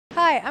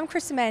Hi, I'm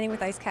Krista Manning with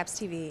IceCaps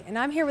TV, and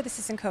I'm here with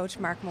assistant coach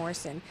Mark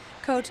Morrison.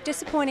 Coach,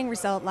 disappointing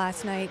result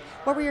last night.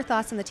 What were your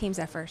thoughts on the team's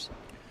effort?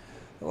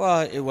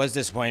 Well, it was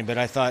disappointing, but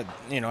I thought,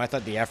 I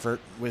thought the effort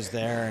was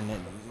there, and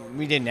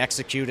we didn't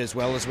execute as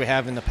well as we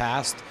have in the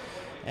past.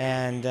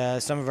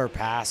 And some of our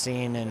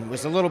passing and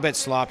was a little bit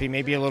sloppy,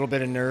 maybe a little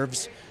bit of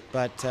nerves,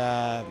 but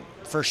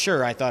for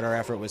sure, I thought our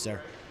effort was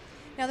there.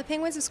 Now, the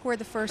Penguins have scored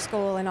the first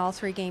goal in all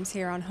three games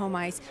here on home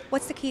ice.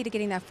 What's the key to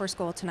getting that first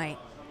goal tonight?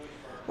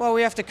 Well,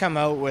 we have to come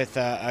out with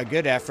a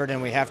good effort,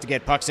 and we have to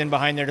get pucks in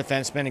behind their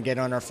defensemen and get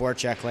on our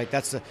forecheck. Like,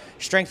 that's the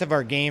strength of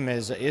our game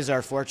is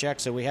our forecheck,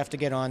 so we have to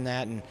get on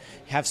that and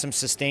have some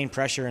sustained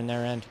pressure in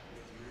their end.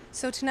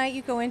 So tonight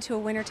you go into a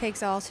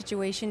winner-takes-all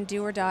situation,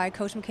 do or die.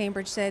 Coach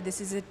McCambridge said this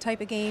is a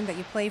type of game that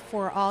you play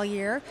for all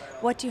year.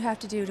 What do you have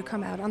to do to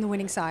come out on the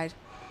winning side?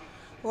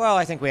 Well,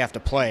 I think we have to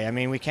play. I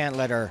mean, we can't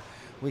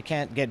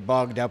get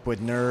bogged up with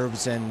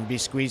nerves and be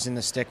squeezing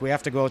the stick. We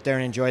have to go out there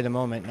and enjoy the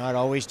moment. Not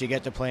always do you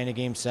get to play in a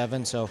Game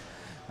 7, so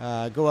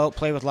go out,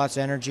 play with lots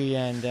of energy,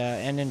 and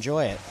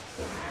enjoy it.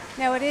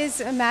 Now, it is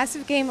a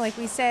massive game, like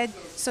we said,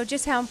 so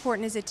just how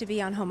important is it to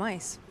be on home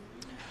ice?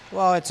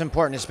 Well, it's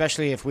important,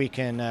 especially if we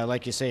can,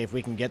 like you say, if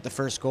we can get the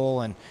first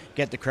goal and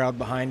get the crowd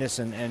behind us,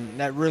 and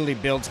that really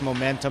builds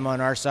momentum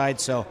on our side.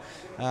 So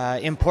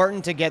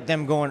important to get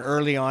them going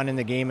early on in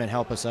the game and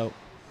help us out.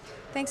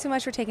 Thanks so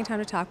much for taking time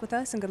to talk with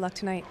us, and good luck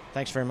tonight.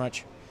 Thanks very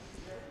much.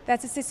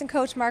 That's assistant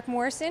coach Mark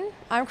Morrison.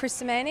 I'm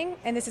Krista Manning,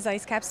 and this is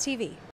IceCaps TV.